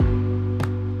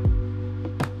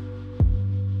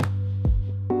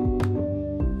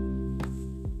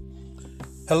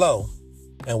Hello,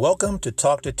 and welcome to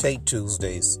Talk to Tate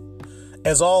Tuesdays.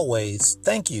 As always,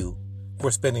 thank you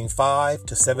for spending 5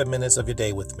 to 7 minutes of your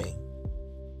day with me.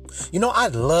 I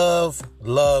love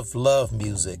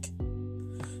music.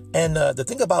 And the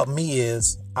thing about me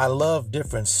is I love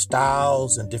different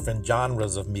styles and different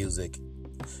genres of music.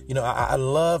 I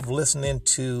love listening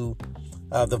to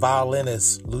the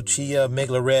violinists Lucia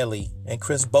Migliorelli and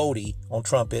Chris Bodie on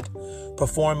trumpet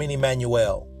performing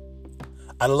Emmanuel.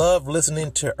 I love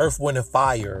listening to Earth, Wind &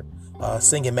 Fire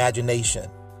sing Imagination.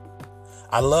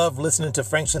 I love listening to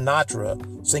Frank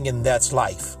Sinatra singing That's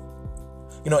Life.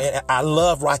 And I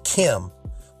love Rakim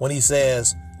when he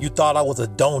says, "You thought I was a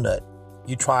donut.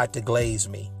 You tried to glaze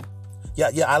me."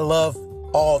 Yeah, I love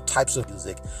all types of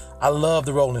music. I love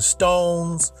the Rolling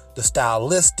Stones, the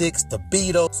Stylistics, the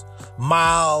Beatles,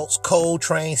 Miles,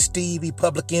 Coltrane, Stevie,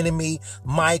 Public Enemy,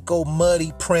 Michael,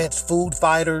 Muddy, Prince, Foo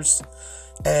Fighters.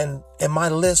 And my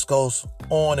list goes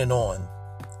on and on.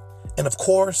 And of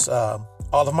course, all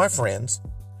of my friends,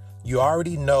 you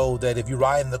already know that if you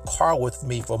ride in the car with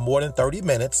me for more than 30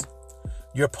 minutes,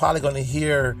 you're probably going to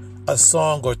hear a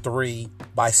song or three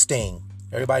by Sting.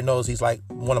 Everybody knows he's like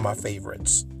one of my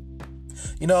favorites.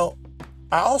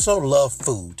 I also love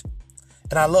food,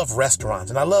 and I love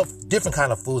restaurants, and I love different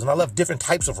kind of foods, and I love different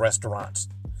types of restaurants.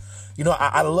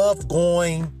 I love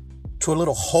going to a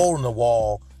little hole in the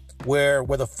wall where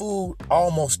the food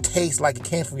almost tastes like it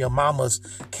came from your mama's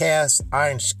cast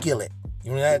iron skillet.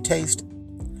 You know that taste?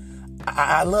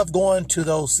 I love going to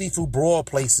those seafood broil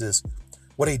places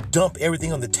where they dump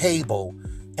everything on the table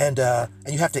and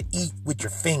you have to eat with your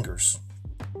fingers.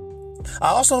 I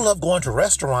also love going to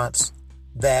restaurants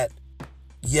that,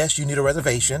 yes, you need a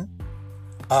reservation.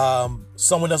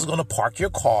 Someone else is going to park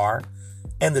your car,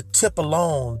 and the tip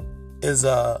alone is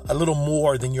a little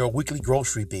more than your weekly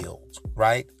grocery bills,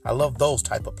 right? I love those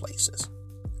type of places.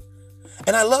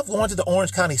 And I love going to the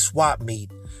Orange County swap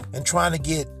meet and trying to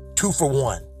get 2 for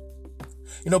 1.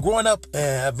 Growing up,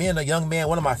 being a young man,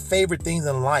 one of my favorite things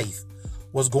in life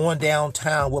was going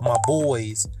downtown with my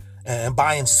boys and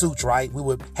buying suits, right? We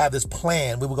would have this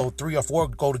plan. We would go 3 or 4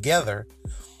 go together,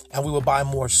 and we would buy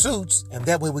more suits, and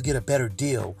that way we get a better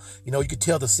deal. You could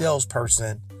tell the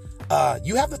salesperson,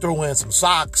 you have to throw in some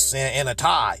socks and a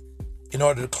tie in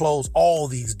order to close all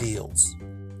these deals.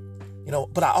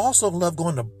 But I also love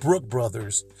going to Brook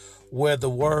Brothers, where the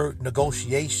word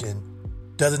negotiation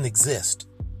doesn't exist.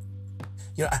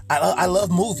 I love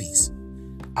movies.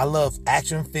 I love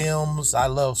action films. I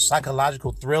love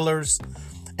psychological thrillers.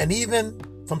 And even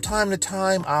from time to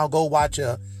time, I'll go watch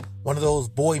one of those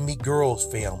boy meet girls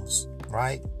films,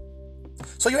 right?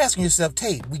 So you're asking yourself,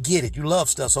 Tate, we get it. You love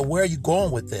stuff. So where are you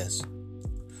going with this?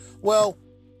 Well,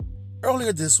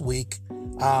 earlier this week,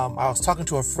 I was talking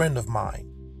to a friend of mine,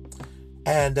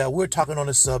 and we were talking on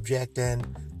a subject, and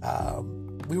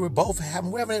we were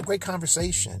having a great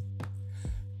conversation.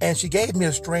 And she gave me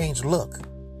a strange look.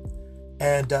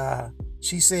 And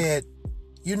she said,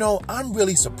 I'm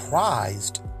really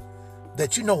surprised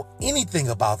that you know anything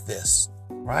about this,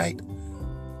 right?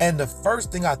 And the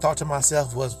first thing I thought to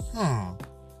myself was,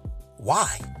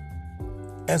 why?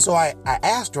 And so I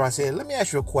asked her, I said, let me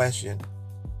ask you a question.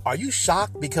 Are you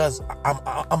shocked because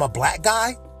I'm a black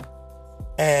guy?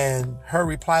 And her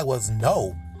reply was,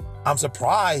 no, I'm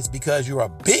surprised because you're a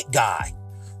big guy.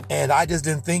 And I just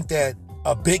didn't think that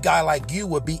a big guy like you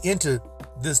would be into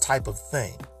this type of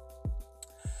thing.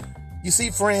 You see,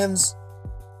 friends,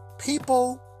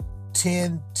 people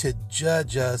tend to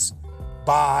judge us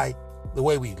by the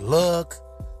way we look,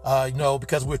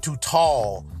 because we're too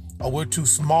tall, or we're too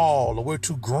small, or we're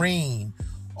too green,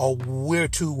 or we're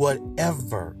too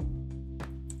whatever.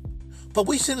 But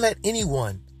we shouldn't let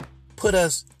anyone put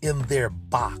us in their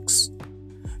box.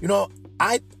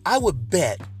 I would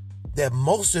bet that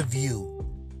most of you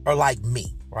are like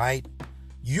me, right?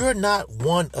 You're not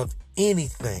one of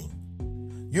anything.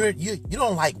 You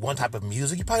don't like one type of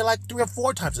music. You probably like 3 or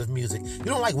 4 types of music. You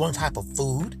don't like one type of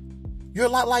food. You're a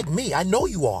lot like me. I know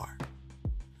you are.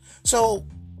 So,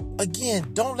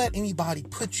 again, don't let anybody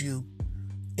put you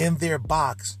in their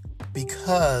box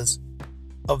because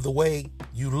of the way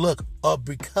you look or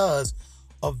because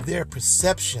of their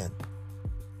perception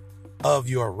of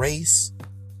your race,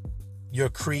 your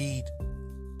creed,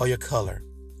 or your color.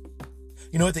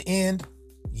 At the end,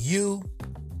 you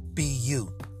be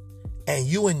you. And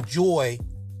you enjoy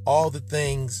all the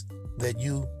things that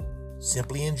you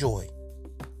simply enjoy.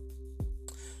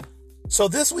 So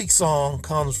this week's song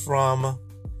comes from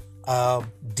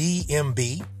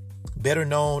DMB, better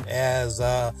known as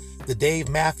the Dave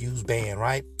Matthews Band,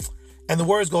 right? And the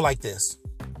words go like this.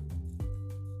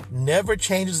 Never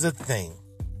changes a thing.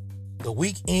 The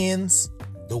week ends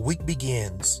the week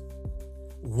begins,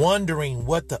 wondering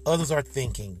what the others are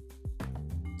thinking.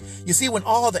 You see, when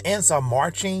all the ants are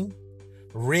marching,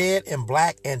 red and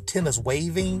black antennas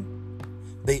waving,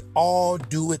 they all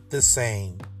do it the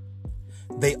same.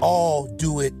 They all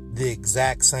do it the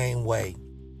exact same way.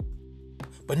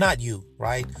 But not you,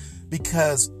 right?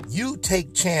 Because you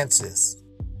take chances.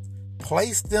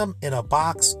 Place them in a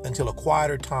box until a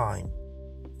quieter time.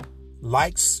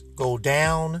 Lights go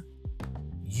down,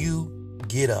 you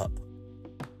get up.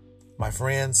 My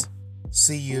friends,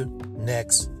 see you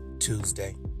next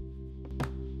Tuesday.